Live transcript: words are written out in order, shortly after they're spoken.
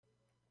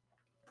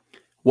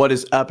What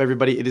is up,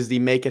 everybody? It is the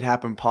Make It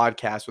Happen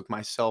podcast with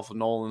myself,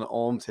 Nolan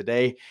Ulm.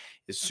 Today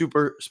is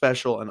super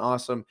special and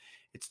awesome.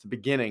 It's the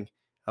beginning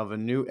of a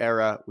new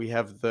era. We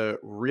have the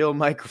real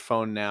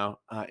microphone now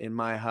in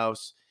my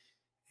house,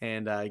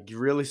 and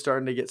really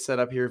starting to get set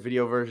up here.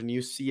 Video version,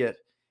 you see it.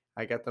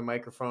 I got the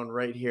microphone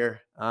right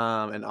here,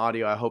 and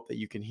audio. I hope that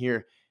you can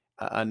hear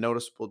a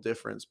noticeable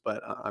difference,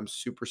 but I'm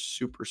super,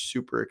 super,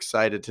 super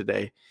excited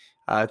today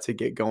to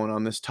get going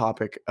on this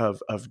topic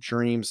of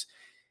dreams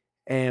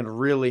and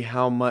really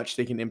how much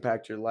they can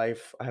impact your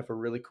life. I have a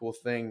really cool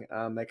thing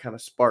that kind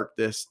of sparked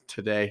this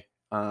today,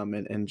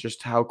 and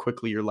just how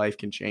quickly your life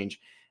can change.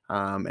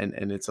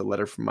 And it's a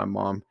letter from my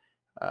mom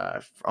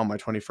on my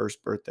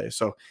 21st birthday.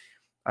 So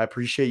I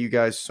appreciate you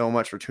guys so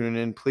much for tuning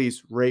in.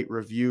 Please rate,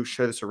 review,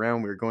 share this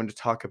around. We're going to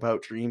talk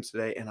about dreams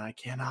today, and I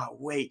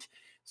cannot wait.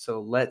 So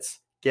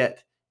let's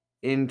get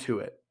into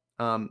it.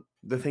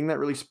 The thing that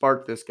really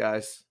sparked this,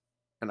 guys,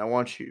 and I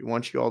want you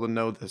all to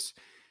know this: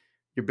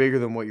 you're bigger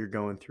than what you're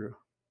going through.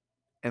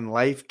 And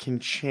life can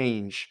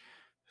change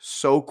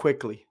so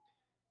quickly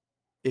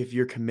if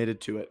you're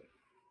committed to it.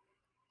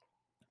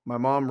 My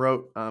mom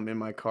wrote in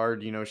my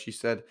card, she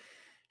said,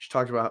 she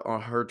talked about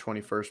on her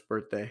 21st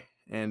birthday.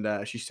 And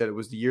she said it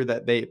was the year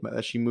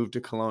that she moved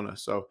to Kelowna.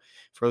 So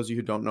for those of you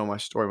who don't know my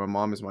story, my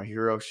mom is my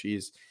hero.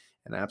 She's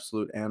an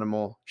absolute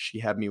animal. She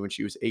had me when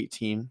she was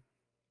 18,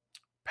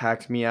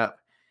 packed me up,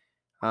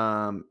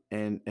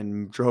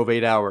 and drove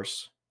 8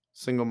 hours,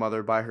 single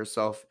mother by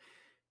herself,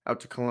 out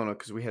to Kelowna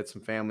because we had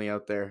some family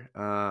out there.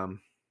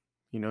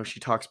 She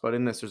talks about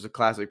in this, there's a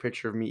classic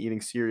picture of me eating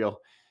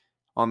cereal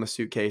on the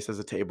suitcase as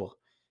a table.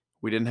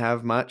 We didn't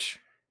have much,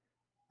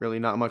 really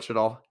not much at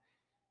all.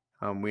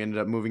 We ended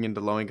up moving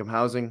into low-income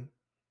housing.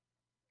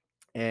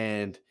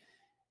 And,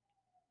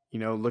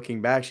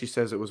 looking back, she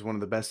says it was one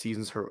of the best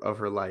seasons of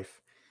her life.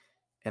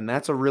 And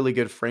that's a really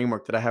good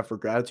framework that I have for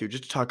gratitude.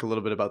 Just to talk a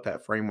little bit about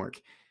that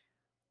framework.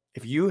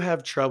 If you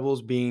have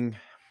troubles being,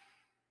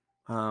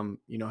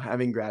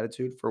 having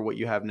gratitude for what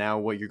you have now,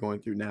 what you're going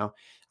through now,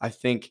 I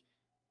think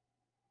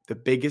the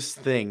biggest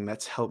thing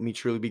that's helped me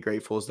truly be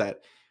grateful is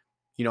that,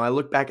 I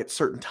look back at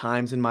certain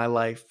times in my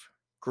life,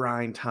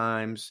 grind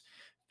times,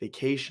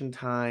 vacation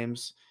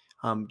times,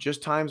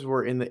 just times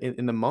where in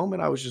the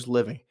moment I was just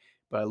living,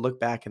 but I look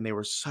back and they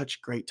were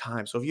such great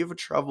times. So if you have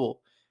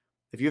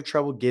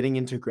trouble getting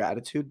into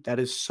gratitude, that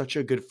is such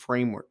a good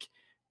framework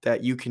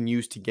that you can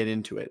use to get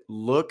into it.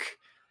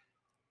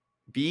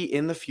 Be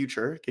in the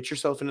future, get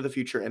yourself into the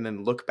future, and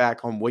then look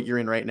back on what you're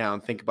in right now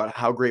and think about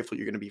how grateful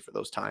you're going to be for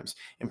those times.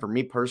 And for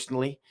me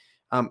personally,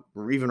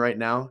 even right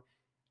now,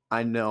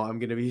 I know I'm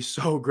going to be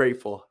so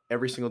grateful.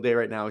 Every single day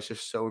right now is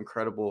just so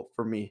incredible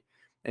for me.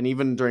 And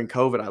even during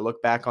COVID, I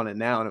look back on it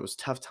now and it was a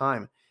tough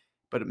time,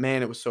 but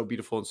man, it was so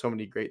beautiful and so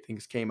many great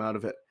things came out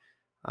of it.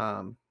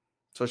 So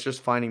it's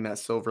just finding that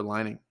silver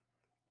lining.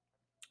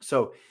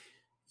 So,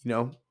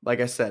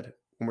 like I said,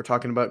 when we're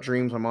talking about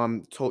dreams, my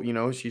mom told,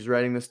 she's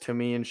writing this to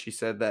me and she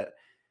said that,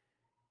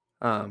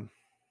 um,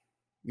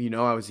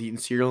 I was eating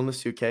cereal in the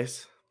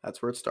suitcase.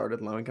 That's where it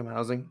started, low income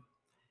housing.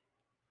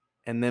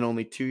 And then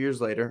only 2 years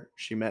later,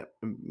 she met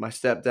my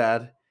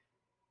stepdad,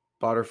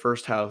 bought her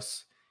first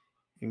house,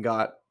 and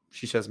got,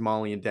 she says,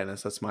 Molly and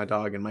Dennis. That's my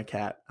dog and my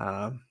cat.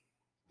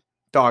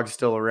 Dog's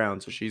still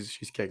around, so she's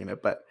kicking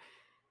it. But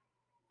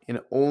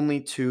in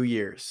only 2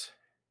 years,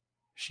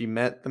 she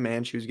met the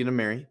man she was going to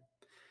marry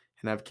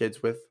and have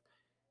kids with.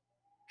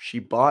 She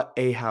bought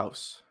a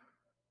house.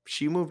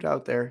 She moved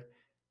out there,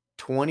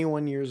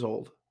 21 years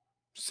old,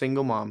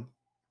 single mom,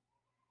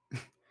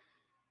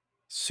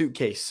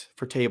 suitcase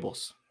for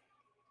tables,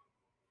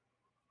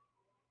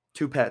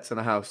 2 pets in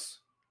a house,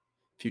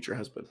 future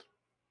husband,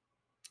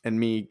 and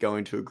me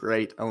going to a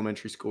great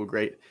elementary school,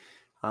 great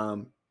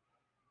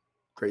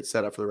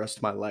setup for the rest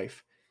of my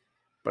life.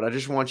 But I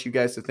just want you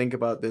guys to think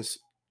about this.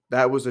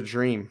 That was a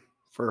dream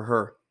for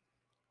her.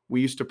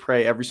 We used to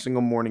pray every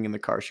single morning in the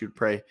car. She would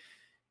pray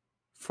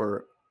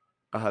for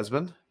a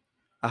husband,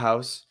 a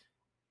house,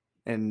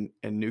 and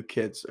new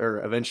kids,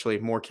 or eventually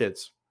more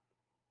kids.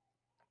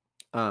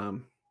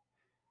 To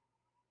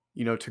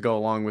go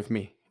along with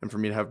me and for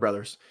me to have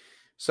brothers.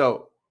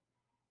 So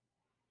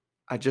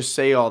I just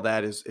say all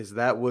that is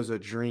that was a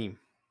dream.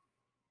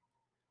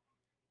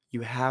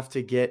 You have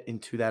to get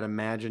into that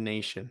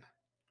imagination.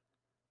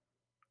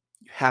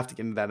 You have to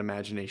get into that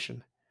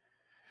imagination.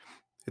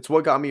 It's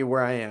what got me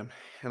where I am.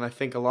 And I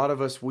think a lot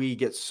of us, we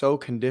get so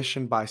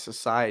conditioned by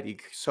society,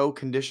 so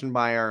conditioned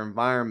by our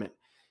environment,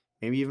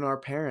 maybe even our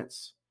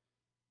parents,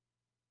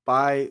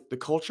 by the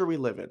culture we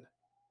live in,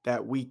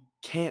 that we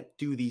can't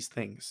do these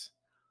things.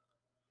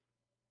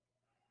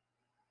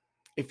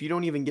 If you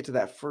don't even get to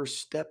that first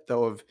step,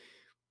 though,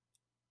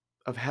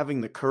 of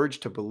having the courage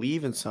to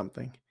believe in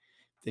something,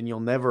 then you'll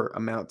never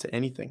amount to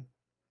anything.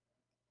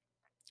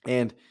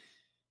 And,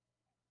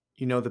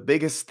 the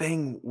biggest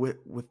thing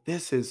with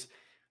this is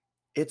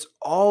it's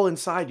all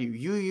inside you.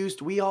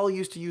 We all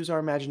used to use our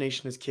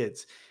imagination as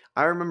kids.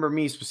 I remember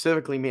me,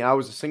 I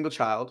was a single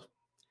child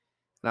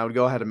and I would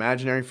go, I had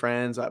imaginary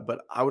friends,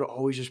 but I would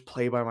always just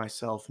play by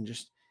myself and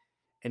just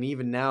And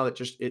even now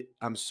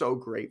I'm so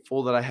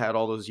grateful that I had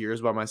all those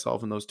years by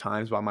myself and those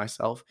times by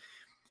myself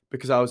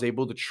because I was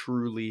able to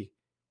truly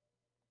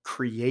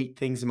create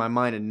things in my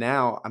mind. And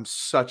now I'm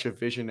such a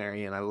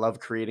visionary and I love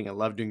creating. I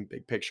love doing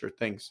big picture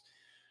things.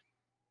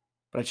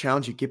 But I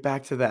challenge you, get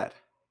back to that.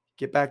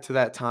 Get back to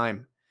that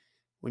time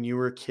when you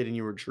were a kid and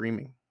you were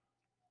dreaming.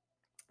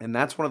 And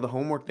that's one of the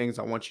homework things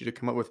I want you to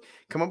come up with.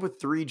 Come up with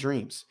 3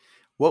 dreams.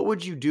 What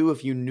would you do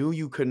if you knew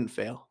you couldn't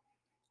fail?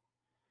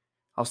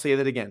 I'll say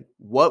that again.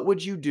 What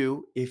would you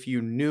do if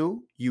you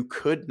knew you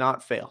could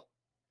not fail?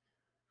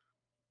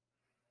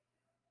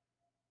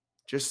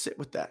 Just sit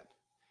with that.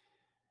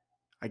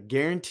 I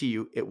guarantee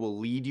you it will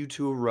lead you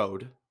to a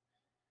road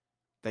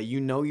that you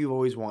know you've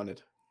always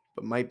wanted,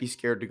 but might be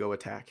scared to go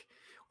attack.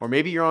 Or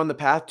maybe you're on the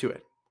path to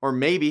it. Or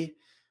maybe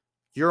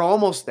you're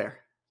almost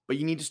there, but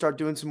you need to start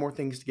doing some more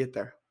things to get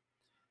there.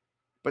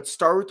 But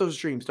start with those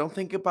dreams. Don't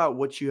think about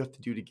what you have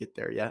to do to get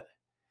there yet.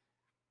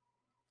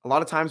 A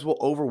lot of times we'll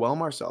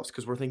overwhelm ourselves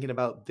because we're thinking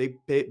about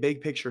big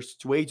pictures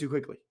way too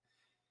quickly.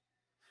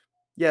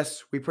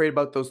 Yes, we prayed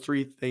about those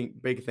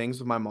big things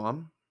with my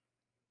mom,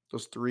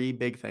 those 3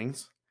 big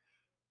things.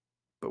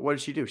 But what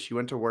did she do? She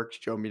went to work. She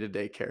drove me to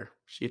daycare.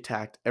 She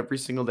attacked every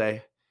single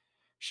day.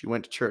 She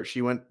went to church.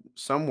 She went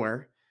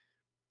somewhere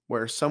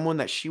where someone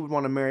that she would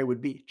want to marry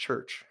would be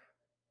church.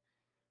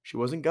 She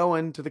wasn't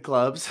going to the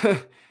clubs,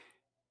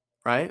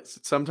 right?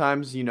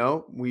 Sometimes,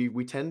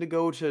 we tend to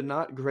go to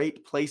not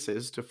great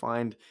places to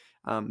find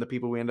the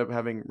people we end up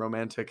having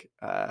romantic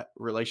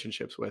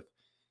relationships with.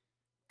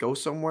 Go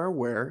somewhere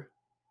where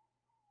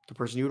the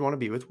person you would want to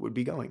be with would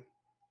be going.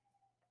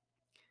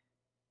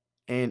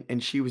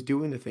 And she was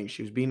doing the things.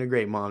 She was being a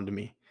great mom to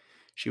me.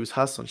 She was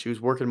hustling. She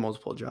was working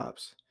multiple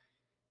jobs.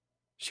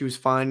 She was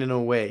finding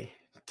a way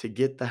to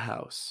get the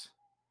house,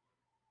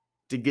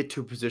 to get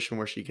to a position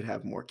where she could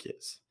have more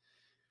kids.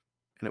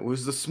 And it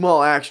was the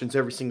small actions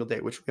every single day,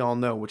 which we all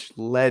know, which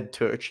led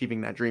to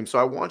achieving that dream. So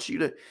I want you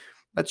to,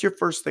 that's your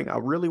first thing. I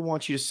really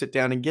want you to sit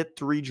down and get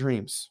 3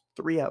 dreams,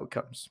 3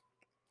 outcomes.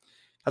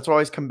 That's what I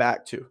always come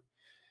back to.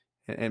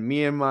 And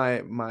me and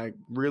my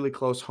really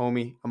close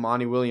homie,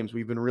 Amani Williams,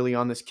 we've been really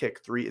on this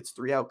kick. It's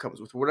 3 outcomes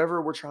with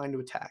whatever we're trying to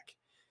attack.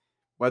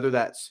 Whether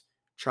that's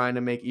trying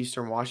to make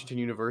Eastern Washington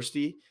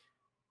University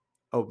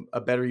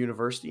a better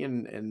university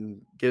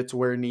and get it to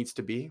where it needs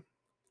to be.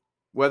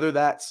 Whether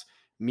that's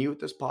me with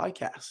this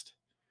podcast.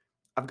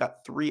 I've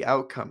got 3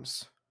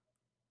 outcomes.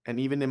 And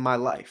even in my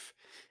life,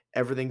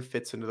 everything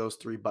fits into those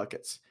 3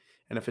 buckets.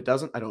 And if it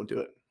doesn't, I don't do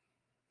it.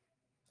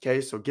 Okay,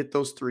 so get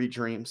those 3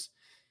 dreams.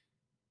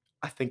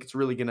 I think it's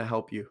really going to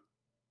help you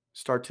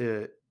start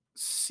to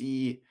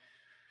see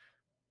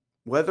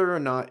whether or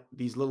not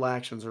these little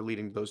actions are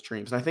leading to those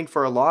dreams. And I think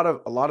for a lot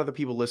of the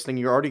people listening,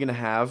 you're already going to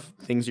have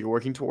things you're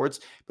working towards,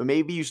 but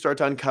maybe you start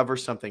to uncover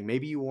something.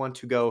 Maybe you want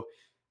to go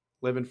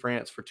live in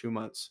France for 2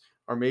 months,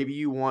 or maybe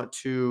you want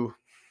to,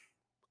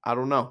 I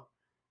don't know,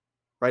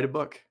 write a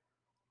book,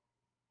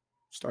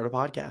 start a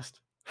podcast.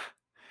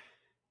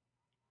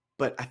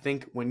 But I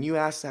think when you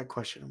ask that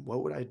question,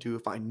 what would I do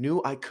if I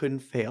knew I couldn't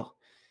fail?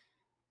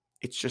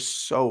 It's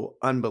just so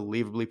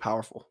unbelievably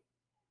powerful.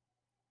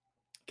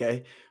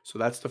 Okay? So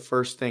that's the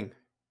first thing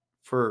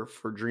for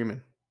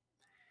dreaming.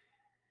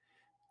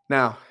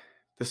 Now,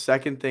 the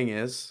second thing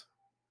is,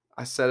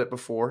 I said it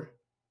before,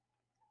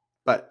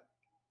 but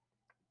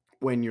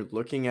when you're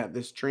looking at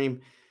this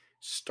dream,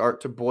 start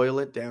to boil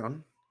it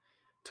down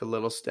to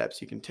little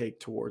steps you can take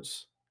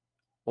towards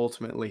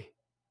ultimately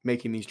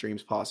making these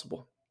dreams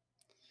possible.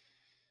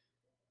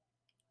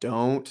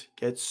 Don't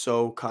get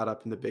so caught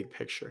up in the big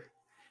picture.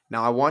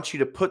 Now, I want you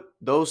to put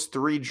those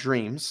 3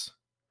 dreams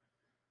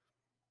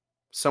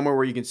somewhere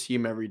where you can see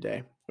them every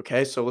day.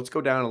 Okay, so let's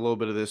go down a little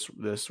bit of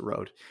this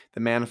road, the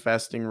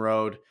manifesting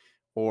road,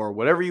 or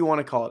whatever you want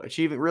to call it.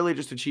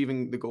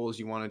 Achieving the goals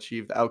you want to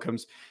achieve, the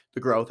outcomes, the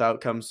growth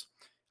outcomes.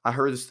 I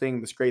heard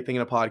this great thing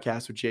in a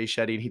podcast with Jay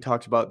Shetty, and he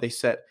talked about they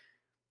set,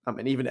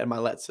 and even Ed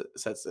Milet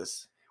sets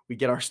this. We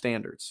get our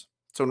standards.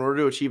 So in order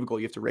to achieve a goal,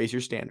 you have to raise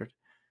your standard.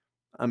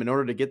 In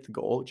order to get the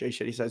goal, Jay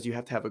Shetty says you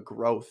have to have a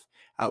growth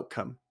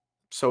outcome.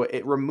 So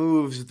it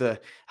removes the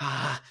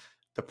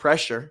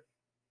pressure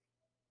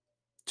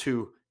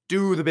to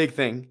do the big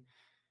thing.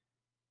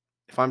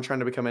 If I'm trying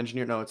to become an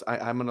engineer, no,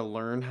 I'm going to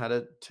learn how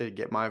to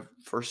get my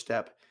first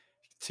step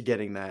to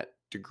getting that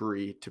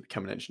degree to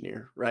become an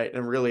engineer, right?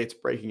 And really it's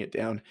breaking it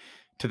down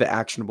to the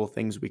actionable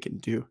things we can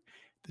do,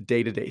 the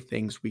day-to-day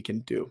things we can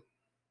do.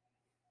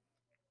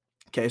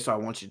 Okay, so I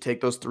want you to take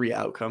those 3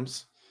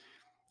 outcomes.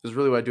 This is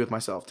really what I do with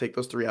myself. Take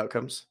those 3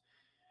 outcomes,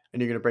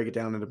 and you're going to break it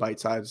down into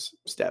bite-sized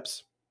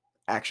steps,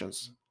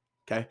 actions,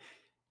 okay?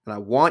 And I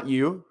want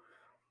you,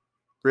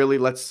 really,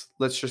 let's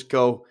just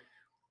go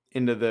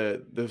into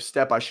the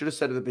step I should have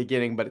said at the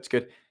beginning, but it's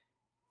good.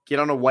 Get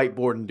on a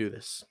whiteboard and do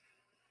this.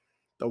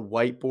 The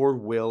whiteboard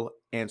will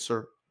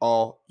answer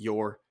all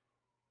your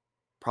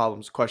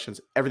problems,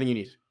 questions, everything you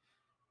need.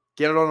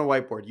 Get it on a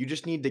whiteboard. You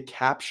just need to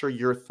capture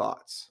your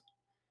thoughts.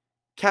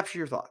 Capture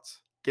your thoughts.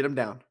 Get them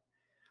down.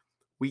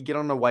 We get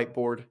on a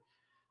whiteboard.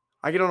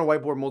 I get on a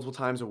whiteboard multiple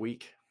times a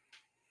week.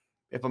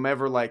 If I'm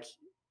ever like,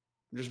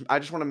 I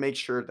just want to make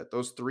sure that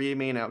those three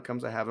main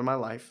outcomes I have in my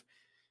life,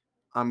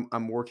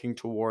 I'm working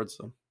towards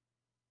them.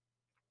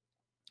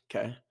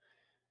 Okay.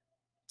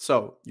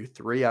 So your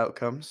three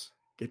outcomes,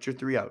 get your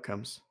three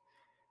outcomes,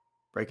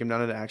 break them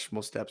down into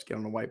actionable steps, get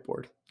on a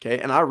whiteboard. Okay.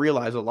 And I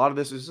realize a lot of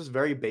this is just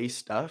very base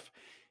stuff,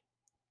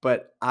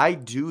 but I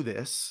do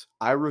this.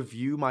 I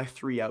review my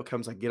three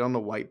outcomes. I get on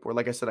the whiteboard.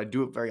 Like I said, I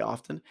do it very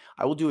often.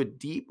 I will do a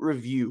deep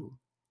review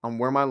on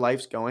where my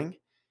life's going.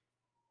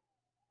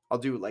 I'll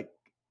do like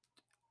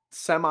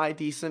semi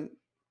decent,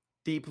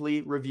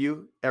 deeply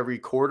review every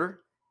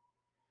quarter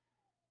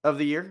of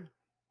the year.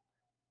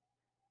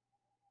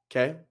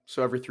 Okay.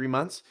 So every 3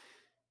 months.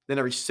 Then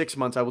every 6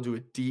 months, I will do a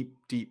deep,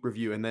 deep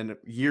review. And then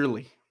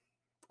yearly.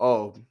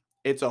 Oh,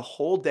 it's a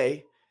whole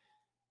day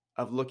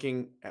of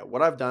looking at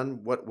what I've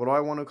done, what do I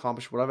want to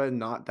accomplish, what have I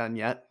not done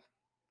yet.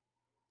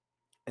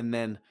 And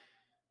then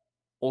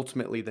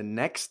ultimately the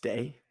next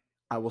day,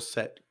 I will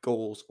set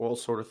goals, all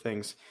sort of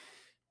things.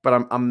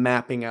 But I'm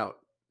mapping out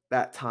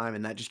that time,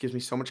 and that just gives me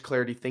so much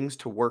clarity, things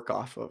to work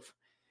off of.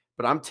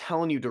 But I'm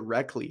telling you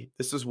directly,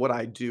 this is what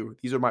I do.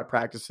 These are my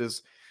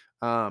practices.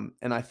 And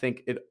I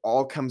think it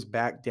all comes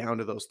back down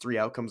to those three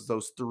outcomes,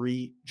 those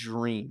three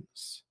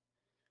dreams.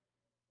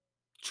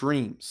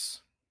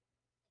 Dreams.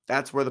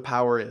 That's where the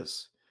power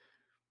is.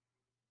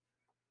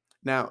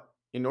 Now,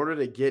 in order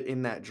to get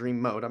in that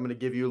dream mode, I'm going to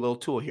give you a little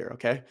tool here,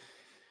 okay?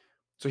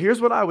 So here's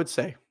what I would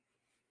say.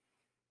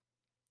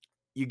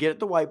 You get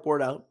the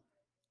whiteboard out.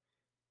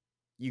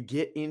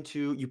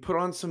 You put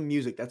on some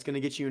music that's going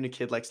to get you in a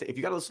kid-like state. If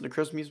you got to listen to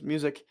Christmas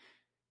music,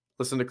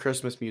 listen to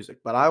Christmas music.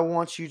 But I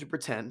want you to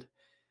pretend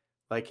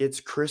like it's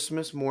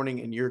Christmas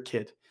morning and you're a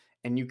kid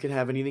and you can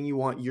have anything you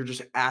want. You're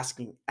just ask,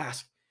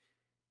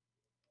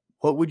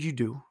 what would you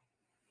do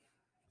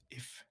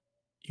if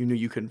you knew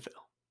you couldn't fail?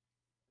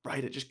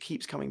 Right? It just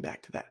keeps coming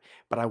back to that.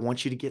 But I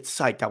want you to get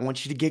psyched. I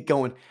want you to get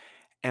going.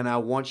 And I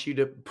want you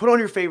to put on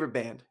your favorite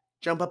band.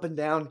 Jump up and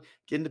down.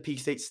 Get into peak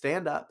state.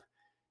 Stand up.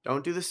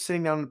 Don't do this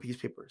sitting down on a piece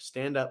of paper.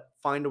 Stand up.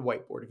 Find a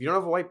whiteboard. If you don't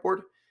have a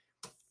whiteboard,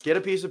 get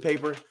a piece of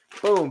paper.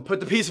 Boom. Put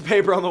the piece of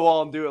paper on the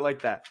wall and do it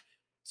like that.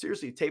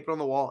 Seriously, tape it on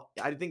the wall.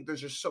 I think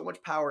there's just so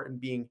much power in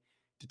being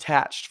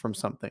detached from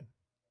something.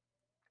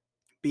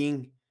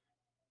 Being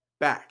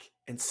back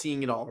and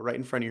seeing it all right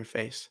in front of your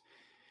face.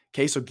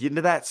 Okay, so get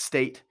into that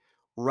state.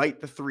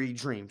 Write the three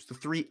dreams, the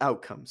three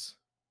outcomes,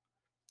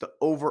 the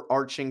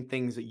overarching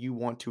things that you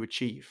want to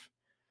achieve.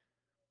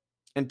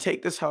 And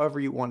take this however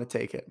you want to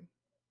take it.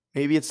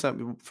 Maybe it's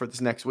something for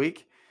this next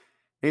week.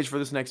 Maybe it's for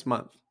this next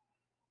month.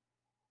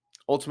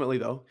 Ultimately,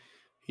 though,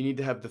 you need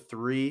to have the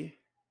three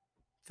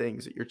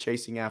things that you're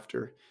chasing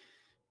after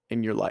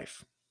in your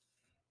life.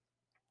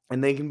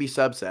 And they can be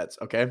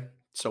subsets, okay?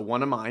 So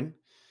one of mine,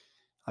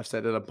 I've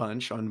said it a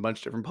bunch on a bunch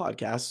of different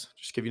podcasts,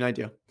 just to give you an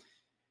idea.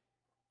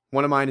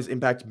 One of mine is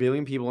impact a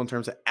billion people in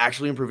terms of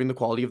actually improving the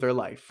quality of their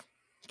life.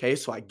 Okay,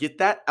 so I get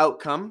that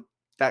outcome,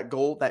 that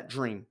goal, that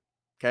dream.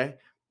 Okay,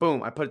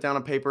 boom, I put it down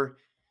on paper.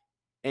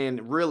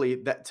 And really,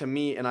 that to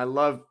me, and I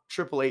love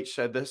Triple H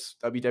said this,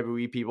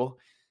 WWE people.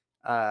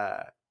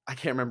 I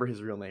can't remember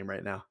his real name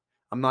right now.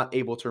 I'm not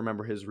able to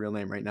remember his real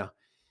name right now.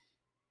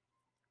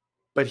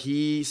 But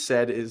he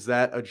said, is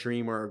that a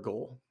dream or a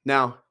goal?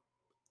 Now,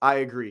 I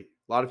agree.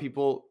 A lot of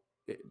people,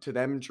 to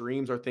them,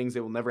 dreams are things they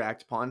will never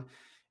act upon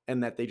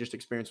and that they just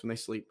experience when they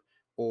sleep,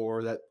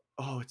 or that,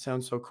 oh, it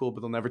sounds so cool,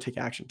 but they'll never take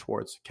action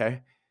towards,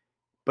 okay?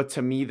 But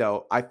to me,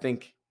 though, I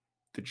think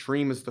the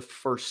dream is the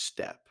first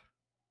step,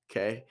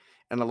 okay?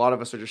 And a lot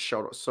of us are just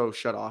so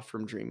shut off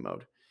from dream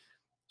mode.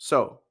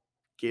 So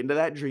get into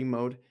that dream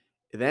mode.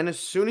 And then as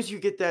soon as you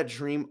get that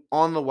dream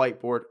on the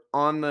whiteboard,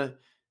 on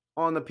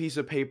the piece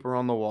of paper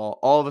on the wall,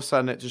 all of a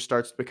sudden it just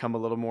starts to become a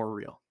little more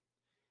real.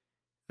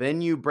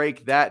 Then you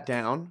break that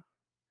down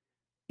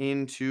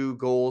into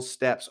goals,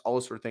 steps, all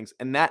those sort of things.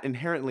 And that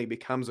inherently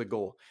becomes a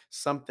goal,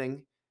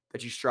 something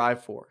that you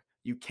strive for.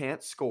 You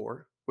can't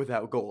score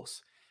without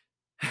goals.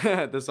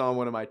 That's on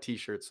one of my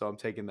t-shirts, so I'm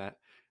taking that.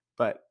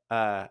 But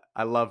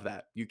I love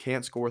that. You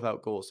can't score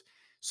without goals.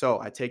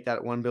 So I take that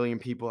at 1 billion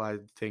people. I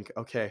think,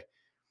 okay,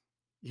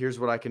 here's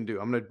what I can do.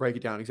 I'm going to break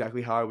it down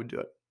exactly how I would do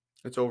it.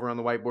 It's over on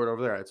the whiteboard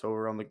over there. It's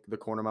over on the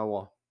corner of my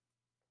wall.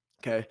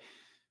 Okay.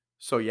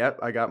 So, yep,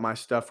 I got my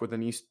stuff with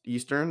an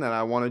Eastern that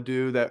I want to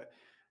do that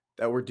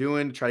we're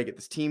doing to try to get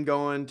this team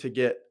going, to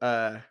get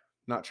to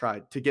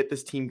get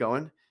this team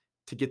going,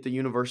 to get the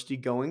university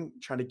going,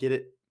 trying to get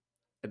it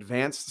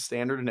advanced the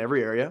standard in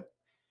every area.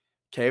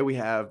 Okay, we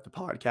have the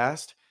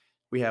podcast.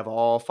 We have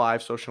all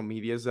 5 social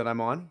medias that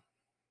I'm on.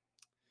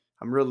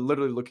 I'm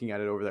literally looking at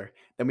it over there.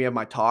 Then we have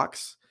my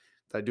talks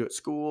that I do at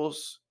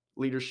schools,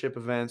 leadership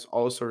events,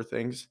 all those sort of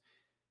things.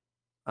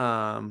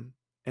 And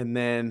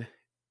then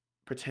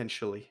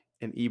potentially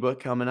an ebook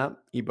coming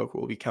up. Ebook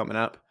will be coming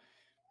up.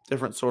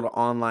 Different sort of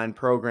online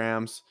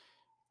programs,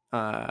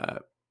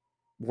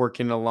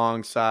 working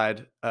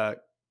alongside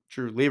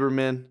Drew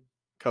Lieberman,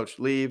 Coach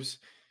Leaves,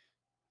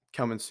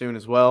 coming soon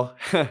as well.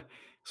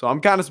 So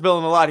I'm kind of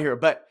spilling a lot here,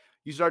 but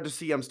you start to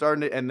see I'm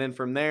starting to, and then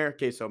from there,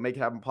 okay, so Make It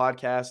Happen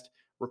podcast,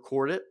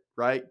 record it,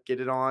 right? Get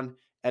it on,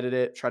 edit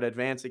it, try to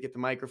advance it, get the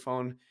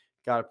microphone.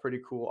 Got a pretty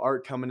cool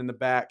art coming in the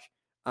back.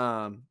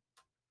 Um,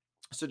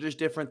 so there's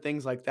different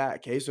things like that.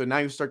 Okay. So now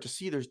you start to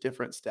see there's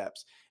different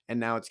steps, and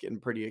now it's getting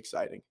pretty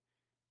exciting.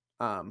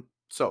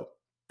 So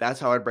that's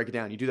how I'd break it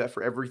down. You do that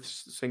for every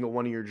single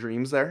one of your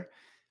dreams there,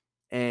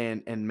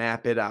 and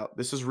map it out.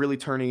 This is really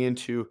turning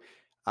into,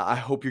 I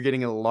hope you're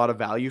getting a lot of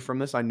value from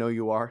this. I know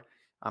you are.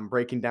 I'm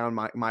breaking down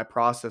my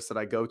process that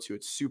I go to.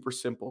 It's super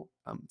simple.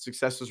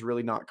 Success is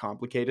really not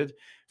complicated.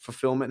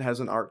 Fulfillment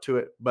has an art to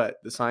it, but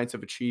the science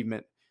of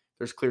achievement,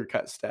 there's clear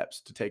cut steps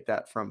to take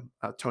that from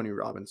Tony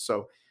Robbins.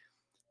 So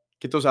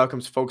get those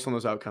outcomes, focus on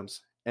those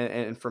outcomes.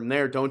 And from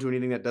there, don't do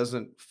anything that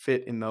doesn't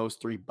fit in those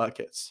three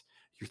buckets.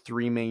 Your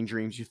three main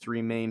dreams, your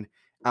three main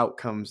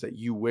outcomes that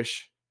you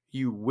wish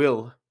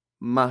you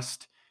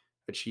must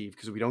achieve.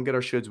 Because we don't get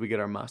our shoulds, we get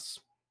our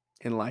musts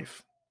in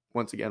life.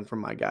 Once again, from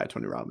my guy,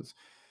 Tony Robbins.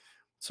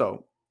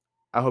 So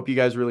I hope you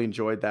guys really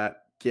enjoyed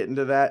that. Get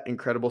into that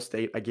incredible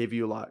state. I gave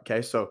you a lot.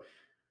 Okay. So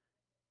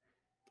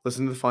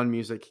listen to the fun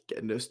music, get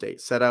into a state,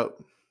 set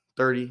out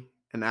 30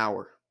 an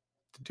hour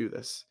to do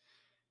this.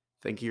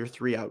 Think of your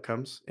three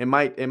outcomes. It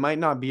might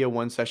not be a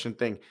one session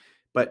thing,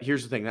 but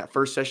here's the thing. That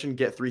first session,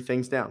 get three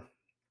things down,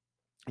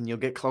 and you'll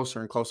get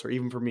closer and closer.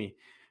 Even for me,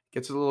 it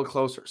gets a little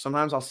closer.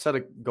 Sometimes I'll set a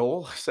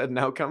goal, set an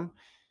outcome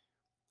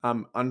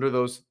under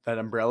that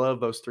umbrella of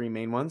those three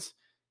main ones,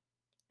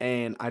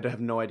 and I have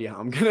no idea how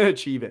I'm going to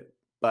achieve it.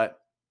 But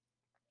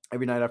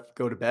every night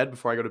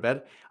before I go to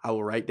bed, I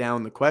will write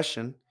down the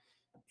question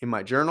in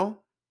my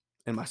journal,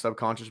 and my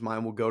subconscious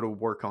mind will go to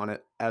work on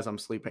it as I'm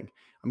sleeping.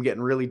 I'm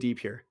getting really deep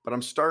here, but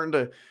I'm starting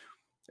to,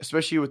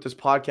 especially with this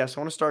podcast,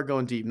 I want to start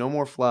going deep. No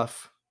more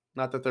fluff.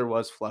 Not that there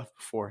was fluff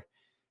before,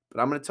 but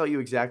I'm going to tell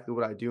you exactly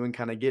what I do and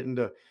kind of get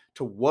into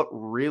what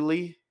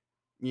really,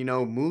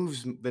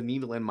 moves the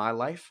needle in my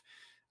life,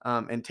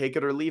 and take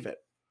it or leave it.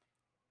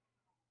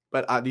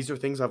 But these are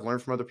things I've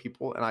learned from other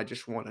people, and I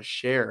just want to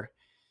share.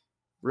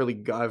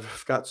 Really,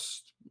 I've got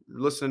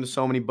listening to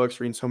so many books,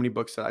 reading so many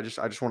books that I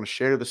just want to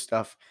share this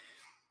stuff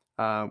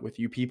with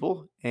you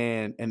people,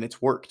 and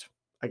it's worked.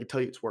 I can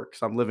tell you it's worked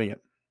because I'm living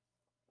it.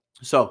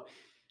 So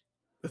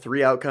the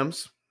three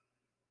outcomes,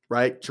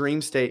 right? Dream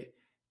state,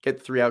 get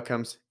the three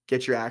outcomes,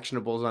 get your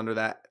actionables under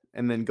that,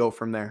 and then go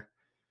from there.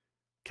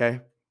 Okay.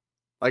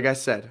 Like I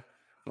said,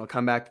 I'll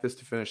come back to this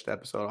to finish the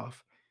episode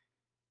off.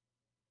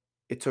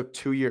 It took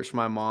 2 years for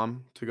my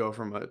mom to go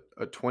from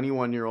a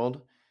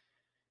 21-year-old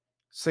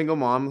single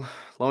mom,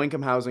 low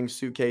income housing,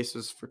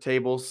 suitcases for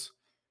tables,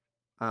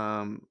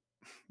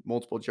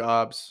 multiple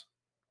jobs,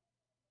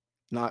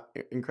 not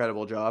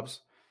incredible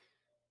jobs,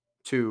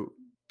 to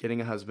getting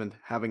a husband,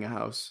 having a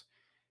house,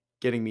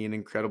 getting me an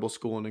incredible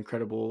school, an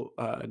incredible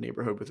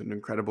neighborhood with an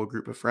incredible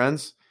group of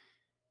friends,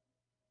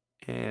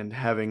 and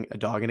having a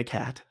dog and a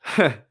cat.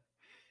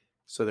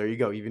 So there you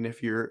go. Even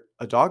if you're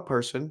a dog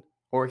person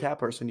or a cat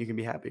person, you can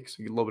be happy because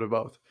you get a little bit of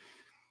both.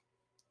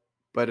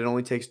 But it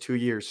only takes 2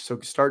 years. So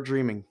start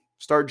dreaming.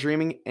 Start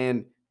dreaming,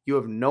 and you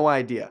have no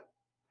idea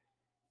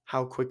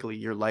how quickly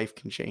your life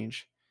can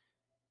change.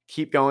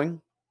 Keep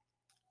going.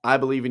 I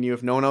believe in you.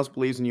 If no one else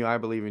believes in you, I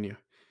believe in you.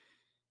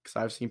 Because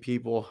I've seen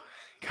people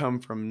come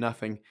from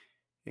nothing,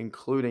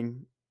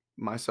 including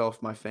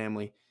myself, my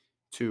family,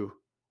 to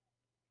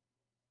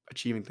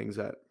achieving things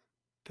that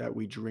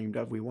we dreamed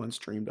of, we once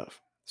dreamed of.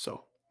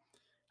 So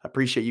I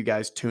appreciate you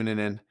guys tuning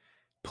in.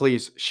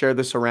 Please share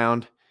this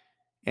around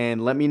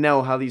and let me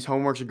know how these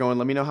homeworks are going.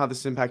 Let me know how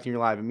this is impacting your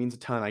life. It means a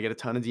ton. I get a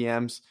ton of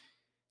DMs,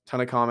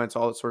 ton of comments,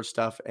 all that sort of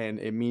stuff, and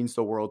it means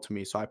the world to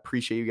me. So I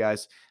appreciate you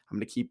guys. I'm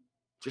going to keep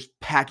just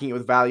packing it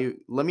with value.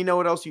 Let me know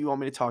what else you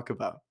want me to talk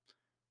about.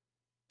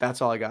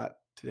 That's all I got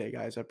today,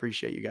 guys. I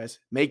appreciate you guys.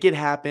 Make it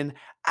happen.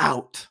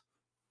 Out.